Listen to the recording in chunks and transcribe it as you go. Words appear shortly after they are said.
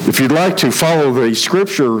If you'd like to follow the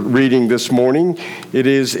scripture reading this morning, it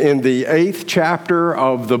is in the 8th chapter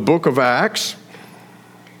of the book of Acts,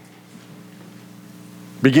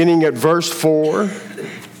 beginning at verse 4,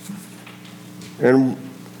 and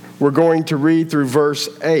we're going to read through verse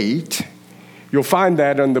 8. You'll find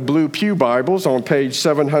that on the Blue Pew Bibles on page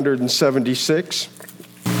 776.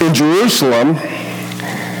 In Jerusalem,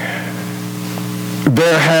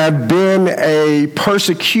 there had been a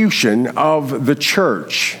persecution of the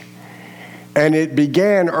church, and it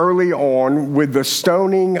began early on with the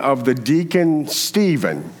stoning of the deacon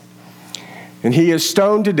Stephen. And he is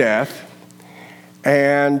stoned to death,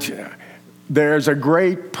 and there's a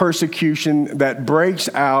great persecution that breaks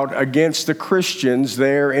out against the Christians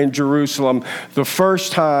there in Jerusalem, the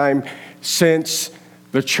first time since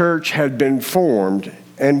the church had been formed.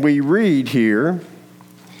 And we read here,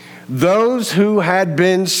 "Those who had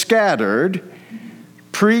been scattered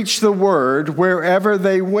preached the word wherever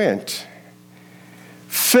they went.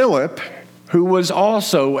 Philip, who was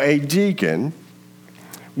also a deacon,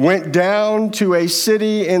 went down to a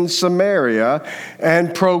city in Samaria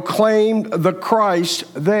and proclaimed the Christ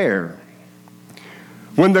there.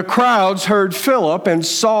 When the crowds heard Philip and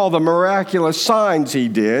saw the miraculous signs he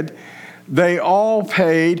did, they all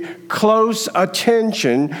paid close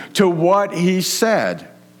attention to what he said.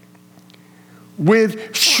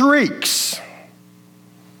 With shrieks,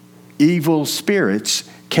 evil spirits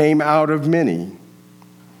came out of many.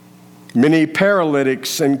 Many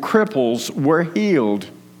paralytics and cripples were healed.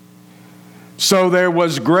 So there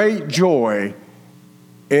was great joy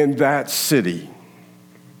in that city."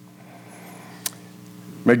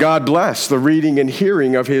 May God bless the reading and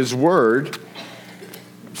hearing of His word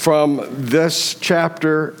from this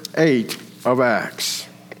chapter 8 of Acts.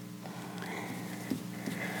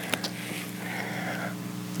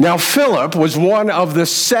 Now, Philip was one of the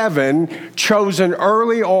 7 chosen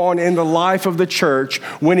early on in the life of the church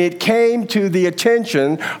when it came to the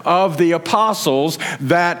attention of the apostles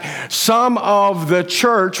that some of the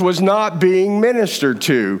church was not being ministered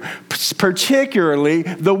to, particularly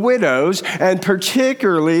the widows, and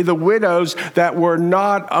particularly the widows that were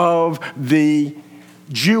not of the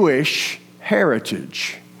Jewish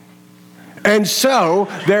heritage. And so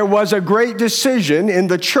there was a great decision in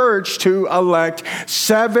the church to elect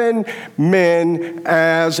 7 men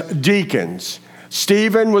as deacons.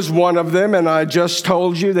 Stephen was one of them, and I just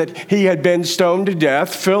told you that he had been stoned to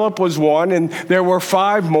death. Philip was one, and there were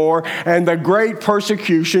 5 more, and the great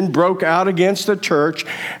persecution broke out against the church,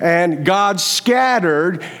 and God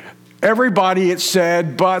scattered everybody, it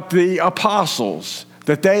said, but the apostles,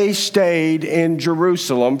 that they stayed in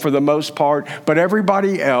Jerusalem for the most part, but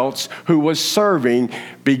everybody else who was serving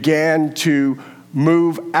began to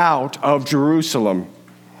move out of Jerusalem.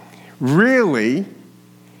 Really,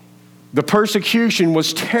 the persecution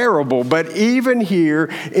was terrible, but even here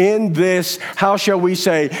in this, how shall we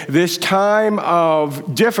say, this time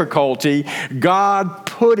of difficulty, God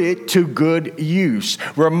put it to good use,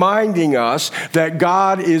 reminding us that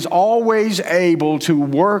God is always able to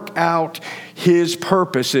work out His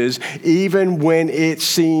purposes even when it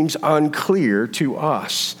seems unclear to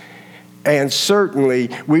us. And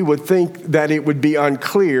certainly, we would think that it would be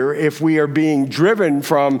unclear if we are being driven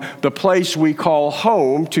from the place we call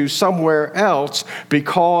home to somewhere else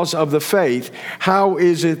because of the faith. How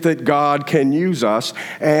is it that God can use us?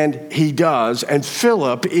 And He does. And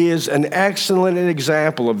Philip is an excellent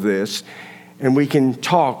example of this. And we can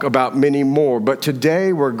talk about many more. But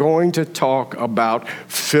today, we're going to talk about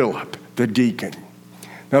Philip, the deacon.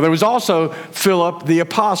 Now, there was also Philip, the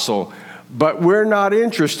apostle. But we're not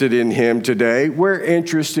interested in him today. We're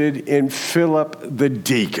interested in Philip the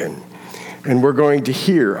deacon. And we're going to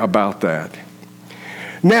hear about that.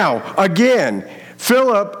 Now, again,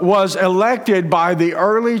 Philip was elected by the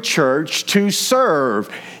early church to serve.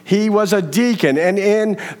 He was a deacon. And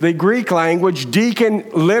in the Greek language, deacon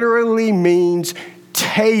literally means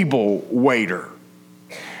table waiter.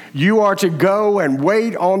 You are to go and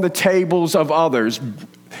wait on the tables of others.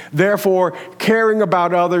 Therefore, caring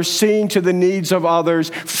about others, seeing to the needs of others,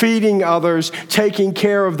 feeding others, taking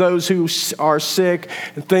care of those who are sick,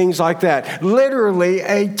 and things like that. Literally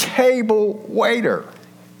a table waiter.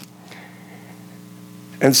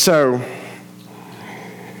 And so,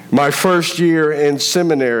 my first year in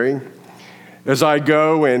seminary, as I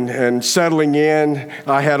go and settling in,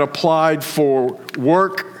 I had applied for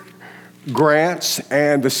work grants,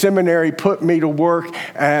 and the seminary put me to work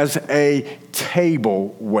as a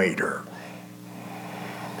table waiter.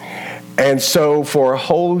 And so for a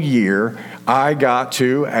whole year, I got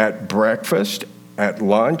to, at breakfast, at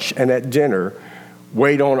lunch, and at dinner,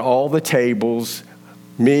 wait on all the tables,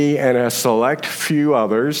 me and a select few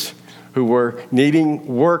others who were needing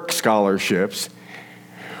work scholarships,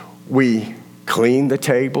 we cleaned the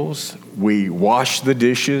tables, we washed the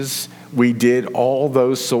dishes, we did all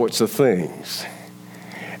those sorts of things.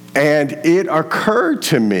 And it occurred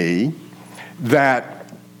to me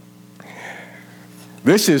that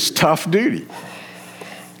this is tough duty,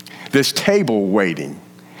 this table waiting.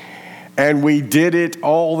 And we did it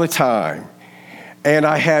all the time. And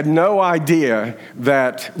I had no idea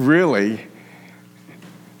that really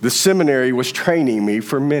the seminary was training me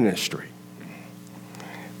for ministry.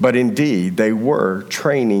 But indeed, they were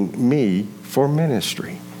training me for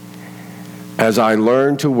ministry. As I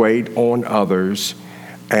learned to wait on others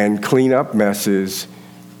and clean up messes,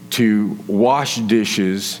 to wash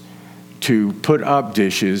dishes, to put up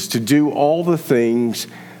dishes, to do all the things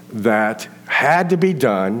that had to be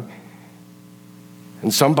done,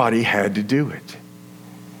 and somebody had to do it.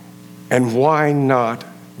 And why not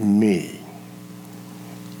me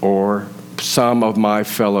or some of my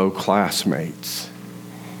fellow classmates?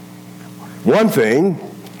 One thing,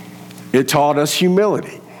 it taught us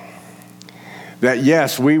humility. That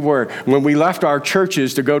yes, when we left our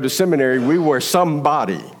churches to go to seminary, we were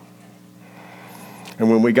somebody. And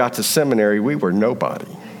when we got to seminary, we were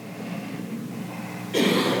nobody.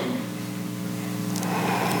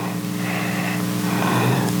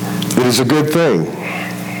 It is a good thing.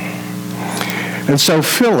 And so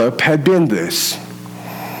Philip had been this.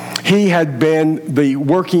 He had been the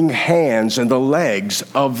working hands and the legs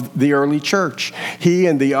of the early church. He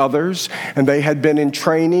and the others, and they had been in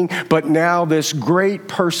training, but now this great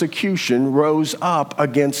persecution rose up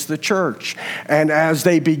against the church. And as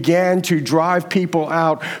they began to drive people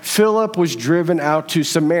out, Philip was driven out to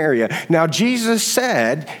Samaria. Now, Jesus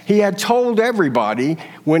said, he had told everybody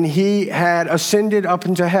when he had ascended up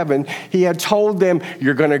into heaven, he had told them,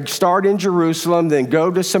 you're going to start in Jerusalem, then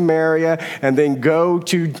go to Samaria, and then go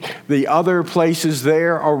to the other places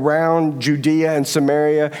there around Judea and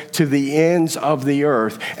Samaria to the ends of the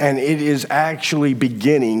earth. And it is actually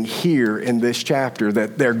beginning here in this chapter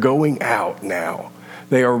that they're going out now.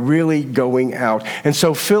 They are really going out. And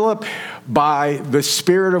so Philip, by the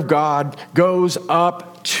Spirit of God, goes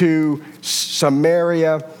up to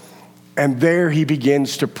Samaria, and there he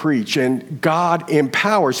begins to preach, and God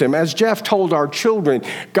empowers him. As Jeff told our children,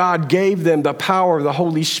 God gave them the power of the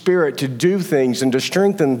Holy Spirit to do things and to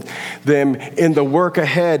strengthen them in the work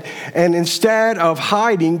ahead. And instead of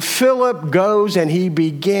hiding, Philip goes and he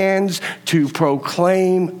begins to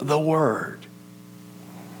proclaim the word.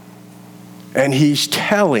 And he's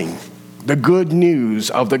telling the good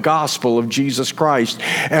news of the gospel of Jesus Christ.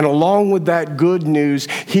 And along with that good news,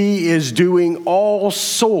 he is doing all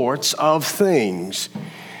sorts of things,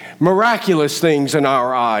 miraculous things in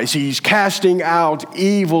our eyes. He's casting out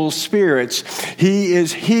evil spirits. He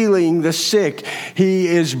is healing the sick. He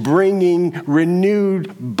is bringing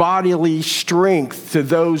renewed bodily strength to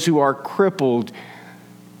those who are crippled.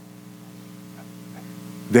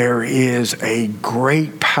 There is a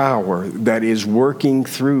great power that is working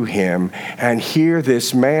through him. And here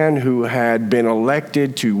this man who had been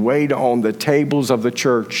elected to wait on the tables of the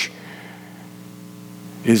church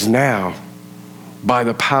is now, by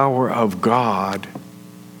the power of God,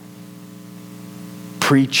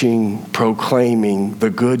 preaching, proclaiming the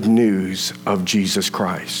good news of Jesus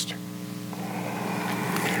Christ.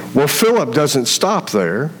 Well, Philip doesn't stop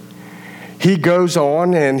there. He goes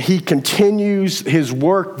on and he continues his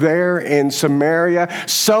work there in Samaria,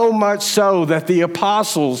 so much so that the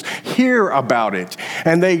apostles hear about it.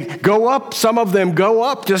 And they go up, some of them go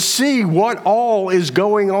up to see what all is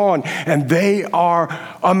going on. And they are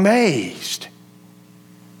amazed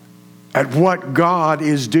at what God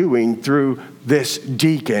is doing through this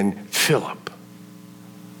deacon, Philip.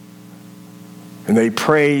 And they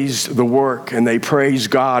praise the work, and they praise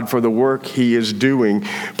God for the work he is doing.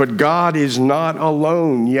 But God is not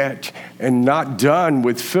alone yet and not done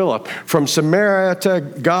with Philip. From Samaria,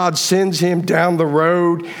 God sends him down the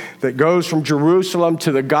road that goes from Jerusalem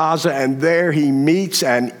to the Gaza, and there he meets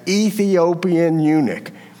an Ethiopian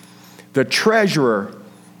eunuch, the treasurer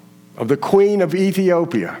of the Queen of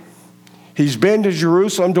Ethiopia. He's been to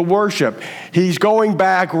Jerusalem to worship. He's going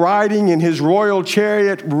back, riding in his royal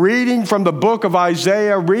chariot, reading from the book of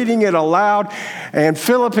Isaiah, reading it aloud. And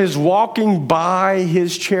Philip is walking by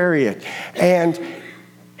his chariot. And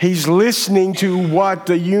he's listening to what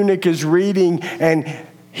the eunuch is reading. And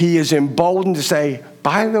he is emboldened to say,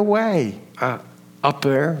 by the way, up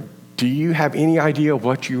there, do you have any idea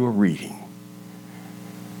what you are reading?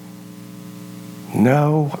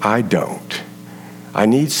 No, I don't. I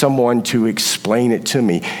need someone to explain it to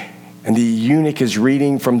me. And the eunuch is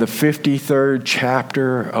reading from the 53rd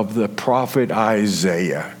chapter of the prophet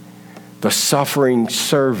Isaiah, the suffering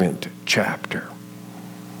servant chapter.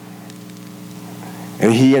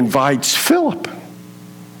 And he invites Philip,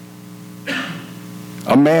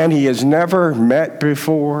 a man he has never met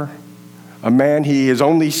before, a man he has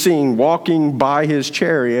only seen walking by his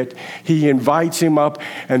chariot. He invites him up,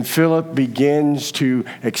 and Philip begins to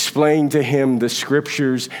explain to him the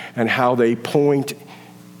scriptures and how they point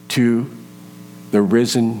to the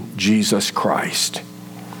risen Jesus Christ.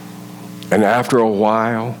 And after a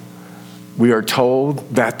while, we are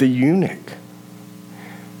told that the eunuch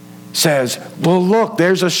says, well, look,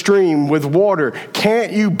 there's a stream with water.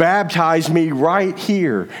 Can't you baptize me right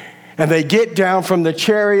here? And they get down from the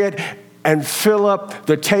chariot, and Philip,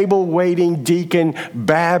 the table-waiting deacon,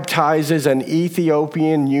 baptizes an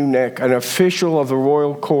Ethiopian eunuch, an official of the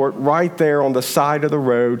royal court, right there on the side of the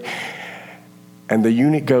road. And the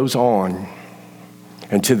eunuch goes on.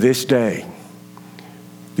 And to this day,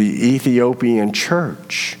 the Ethiopian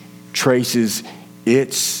church traces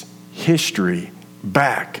its history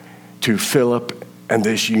back to Philip and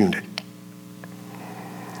this eunuch.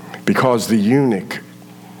 Because the eunuch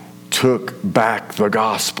took back the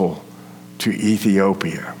gospel to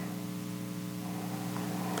Ethiopia.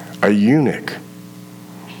 A eunuch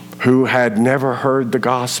who had never heard the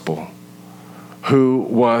gospel, who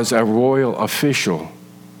was a royal official,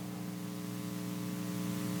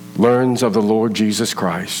 learns of the Lord Jesus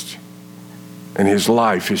Christ, and his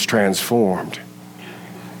life is transformed.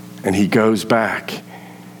 And he goes back,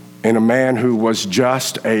 and a man who was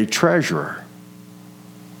just a treasurer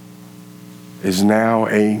is now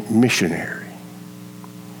a missionary.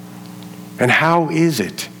 And how is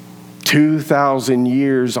it, 2,000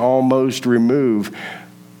 years almost removed,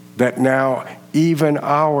 that now even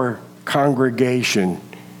our congregation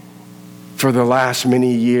for the last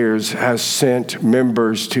many years has sent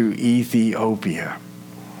members to Ethiopia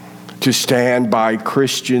to stand by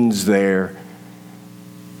Christians there,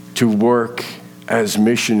 to work as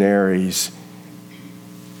missionaries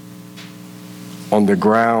on the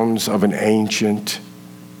grounds of an ancient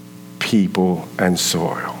people and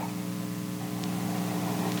soil?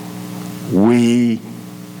 We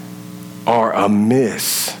are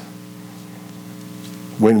amiss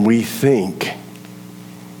when we think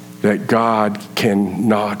that God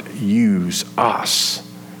cannot use us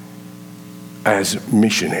as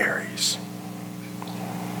missionaries.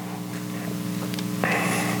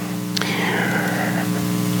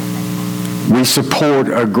 We support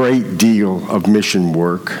a great deal of mission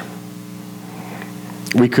work.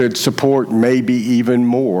 We could support maybe even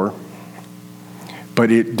more,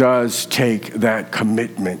 but it does take that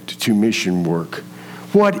commitment to mission work.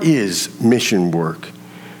 What is mission work?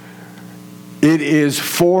 It is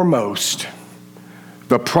foremost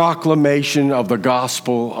the proclamation of the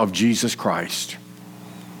gospel of Jesus Christ.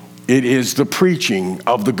 It is the preaching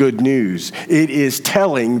of the good news. It is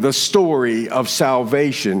telling the story of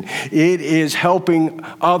salvation. It is helping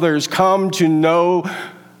others come to know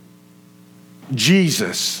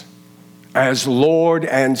Jesus as Lord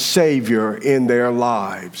and Savior in their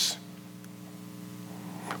lives.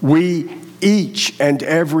 We, each and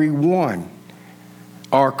every one,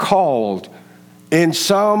 are called in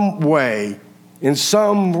some way, in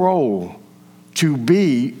some role, to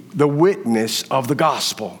be the witness of the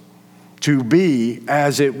gospel, to be,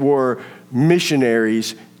 as it were,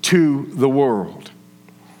 missionaries to the world.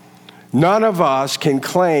 None of us can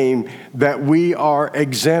claim that we are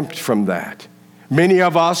exempt from that. Many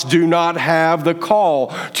of us do not have the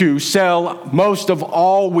call to sell most of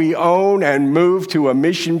all we own and move to a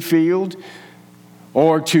mission field,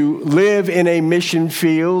 or to live in a mission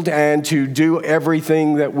field and to do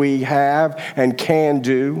everything that we have and can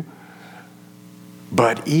do.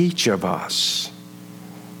 But each of us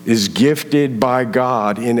is gifted by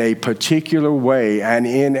God in a particular way and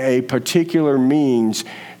in a particular means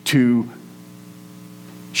to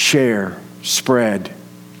share, spread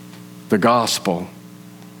the gospel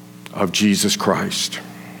of Jesus Christ.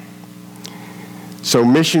 So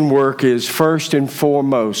mission work is first and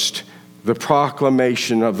foremost the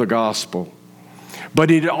proclamation of the gospel.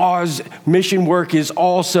 But mission work is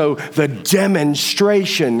also the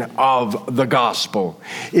demonstration of the gospel.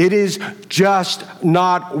 It is just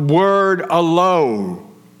not word alone.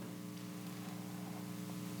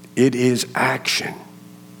 It is action.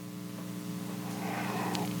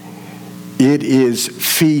 It is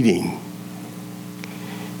feeding.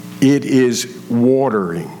 It is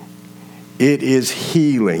watering. It is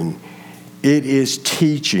healing. It is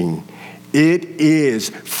teaching. It is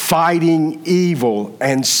fighting evil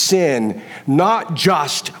and sin, not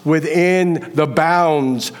just within the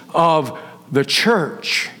bounds of the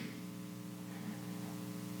church,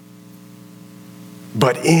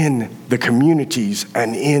 but in the communities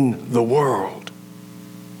and in the world.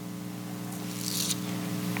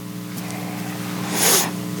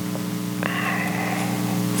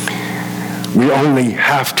 We only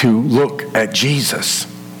have to look at Jesus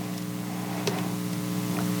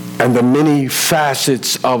and the many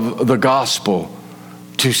facets of the gospel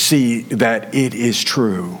to see that it is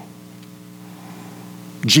true.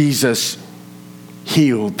 Jesus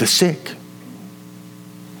healed the sick.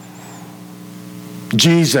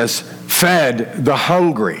 Jesus fed the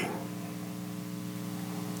hungry.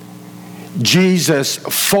 Jesus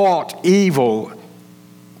fought evil.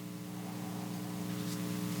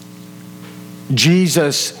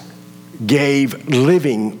 Jesus gave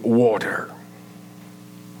living water.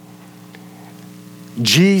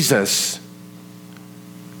 Jesus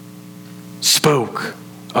spoke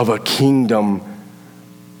of a kingdom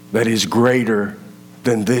that is greater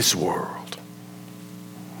than this world.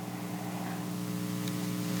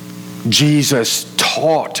 Jesus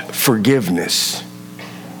taught forgiveness.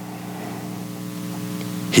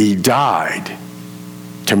 He died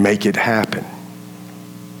to make it happen.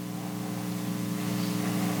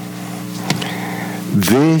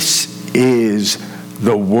 This is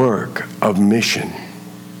the work of mission.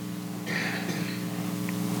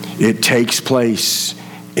 It takes place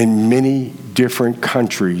in many different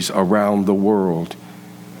countries around the world.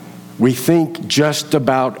 We think just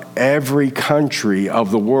about every country of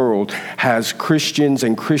the world has Christians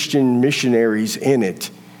and Christian missionaries in it.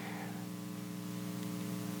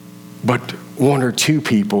 But one or two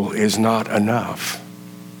people is not enough.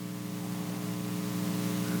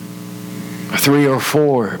 3 or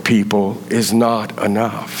 4 people is not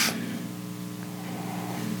enough.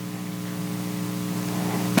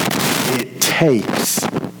 It takes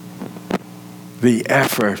the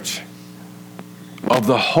effort of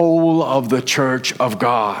the whole of the Church of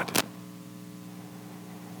God.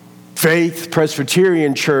 Faith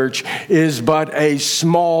Presbyterian Church is but a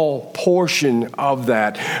small portion of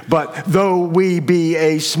that. But though we be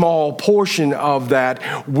a small portion of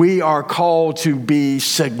that, we are called to be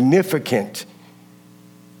significant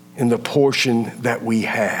in the portion that we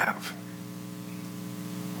have.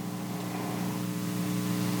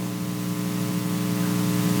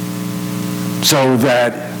 So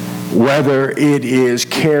that whether it is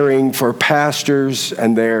caring for pastors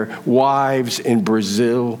and their wives in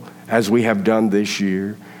Brazil, as we have done this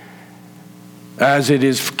year, as it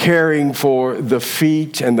is caring for the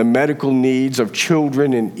feet and the medical needs of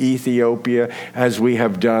children in Ethiopia, as we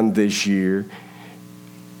have done this year,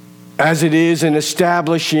 as it is in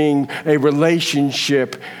establishing a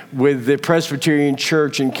relationship with the Presbyterian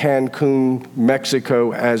Church in Cancun,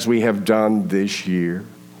 Mexico, as we have done this year,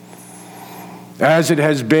 as it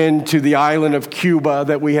has been to the island of Cuba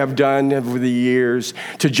that we have done over the years,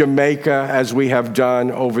 to Jamaica as we have done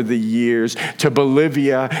over the years, to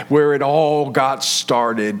Bolivia where it all got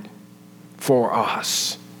started for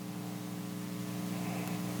us.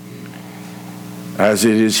 As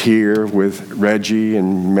it is here with Reggie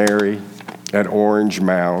and Mary at Orange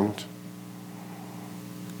Mound,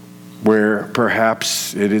 where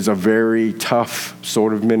perhaps it is a very tough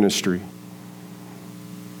sort of ministry.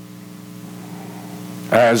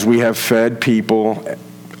 As we have fed people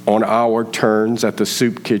on our turns at the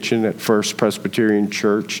soup kitchen at First Presbyterian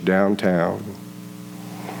Church downtown.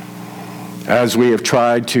 As we have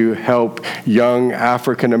tried to help young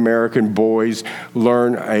African American boys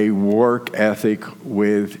learn a work ethic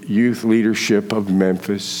with Youth Leadership of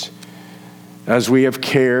Memphis. As we have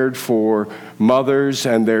cared for mothers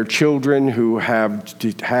and their children who have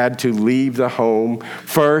had to leave the home,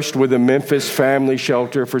 first with the Memphis Family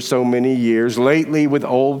Shelter for so many years, lately with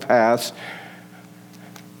Old Paths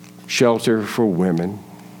Shelter for Women.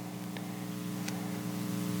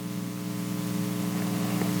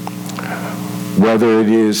 Whether it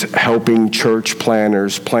is helping church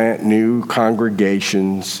planners plant new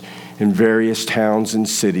congregations in various towns and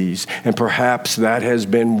cities, and perhaps that has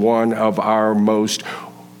been one of our most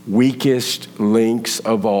weakest links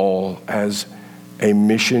of all as a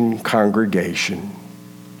mission congregation.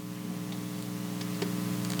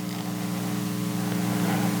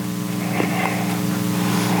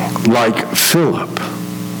 Like Philip,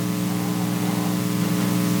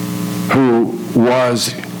 who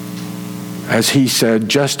was, as he said,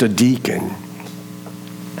 just a deacon,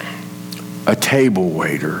 a table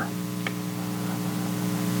waiter.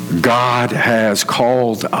 God has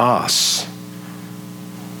called us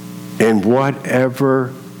in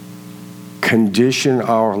whatever condition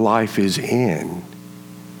our life is in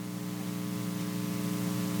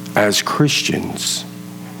as Christians,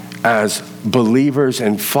 as believers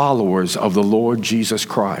and followers of the Lord Jesus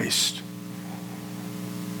Christ,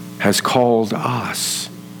 has called us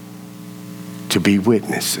to be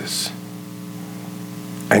witnesses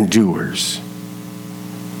and doers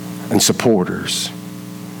and supporters,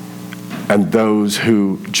 and those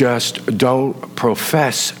who just don't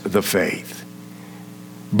profess the faith,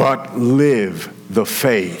 but live the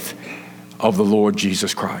faith of the Lord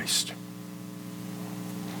Jesus Christ.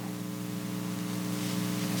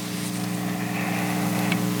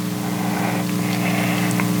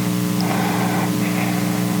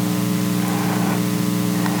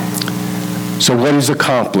 So what is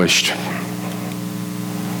accomplished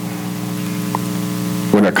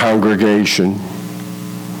when a congregation,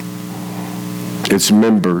 its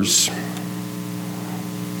members,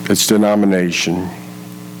 its denomination,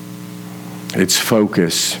 its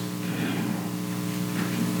focus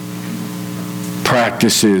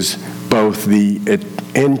practices both the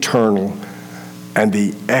internal and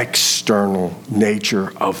the external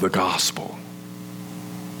nature of the gospel?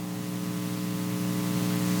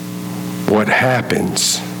 What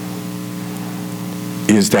happens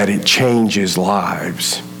is that it changes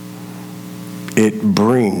lives. It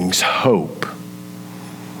brings hope.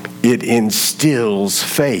 It instills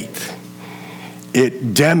faith.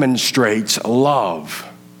 It demonstrates love.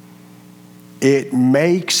 It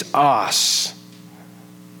makes us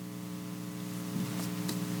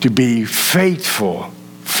to be faithful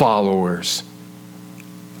followers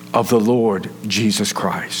of the Lord Jesus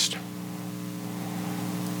Christ.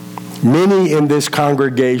 Many in this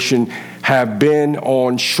congregation have been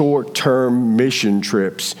on short-term mission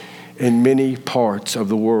trips in many parts of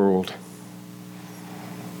the world.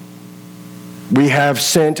 We have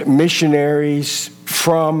sent missionaries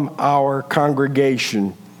from our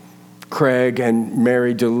congregation, Craig and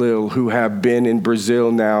Mary DeLille, who have been in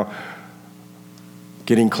Brazil now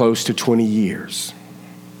getting close to 20 years.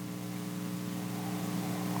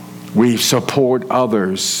 We support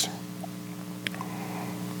others.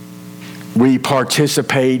 We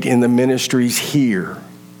participate in the ministries here.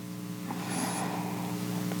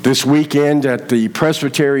 This weekend at the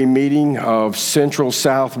Presbytery meeting of Central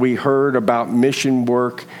South, we heard about mission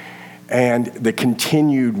work and the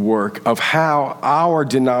continued work of how our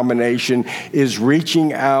denomination is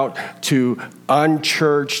reaching out to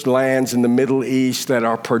unchurched lands in the Middle East that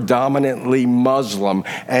are predominantly Muslim.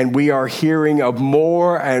 And we are hearing of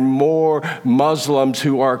more and more Muslims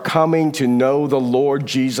who are coming to know the Lord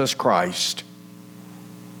Jesus Christ.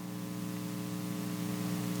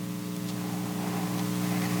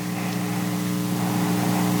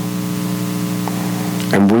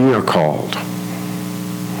 And we are called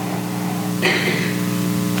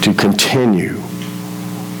to continue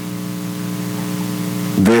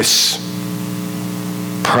this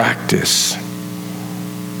practice,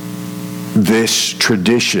 this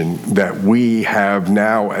tradition that we have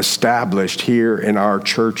now established here in our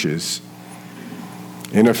churches.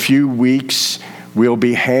 In a few weeks, we'll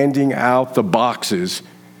be handing out the boxes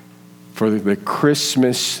for the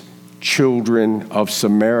Christmas children of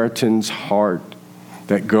Samaritan's Heart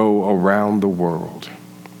that go around the world.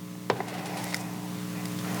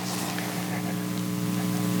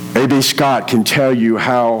 A.B. Scott can tell you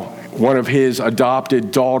how one of his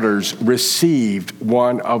adopted daughters received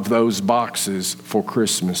one of those boxes for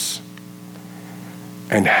Christmas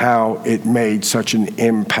and how it made such an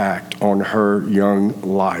impact on her young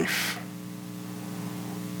life.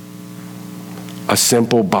 A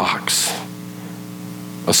simple box,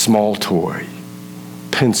 a small toy,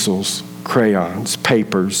 pencils, crayons,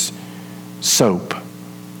 papers, soap,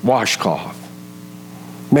 washcloth,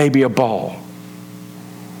 maybe a ball,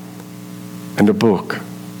 and a book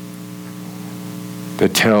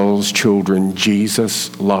that tells children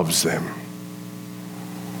Jesus loves them.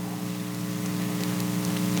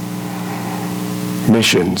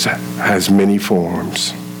 Missions has many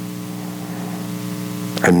forms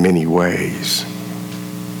and many ways.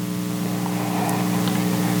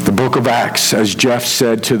 The book of Acts, as Jeff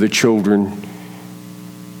said to the children,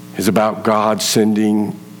 is about God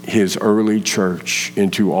sending his early church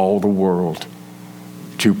into all the world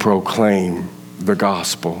to proclaim the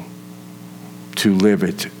gospel, to live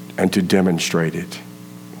it, and to demonstrate it.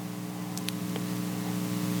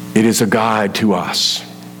 It is a guide to us.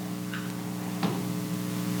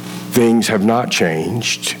 Things have not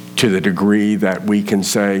changed to the degree that we can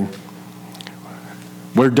say,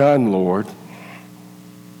 "We're done, Lord."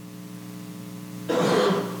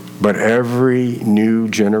 But every new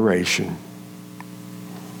generation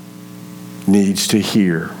needs to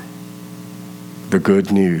hear the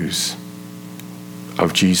good news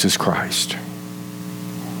of Jesus Christ.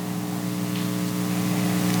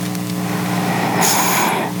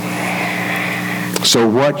 So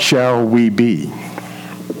what shall we be?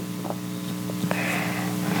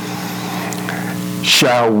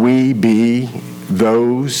 Shall we be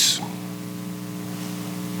those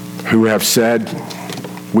who have said,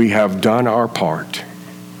 we have done our part?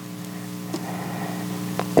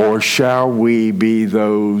 Or shall we be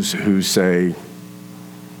those who say,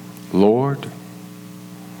 Lord,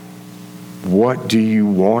 what do you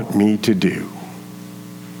want me to do?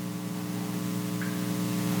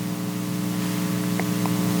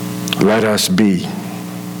 Let us be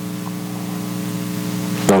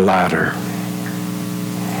the latter,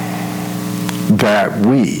 that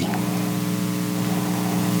we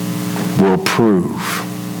will prove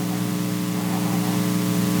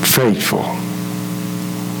faithful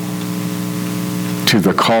to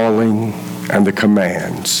the calling and the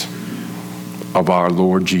commands of our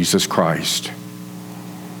Lord Jesus Christ,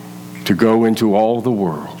 to go into all the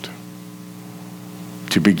world,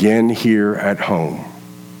 to begin here at home,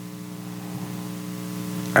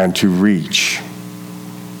 and to reach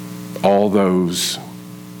all those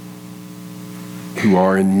who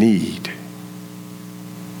are in need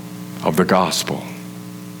of the gospel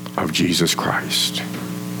of Jesus Christ.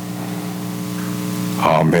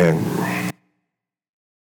 Amen.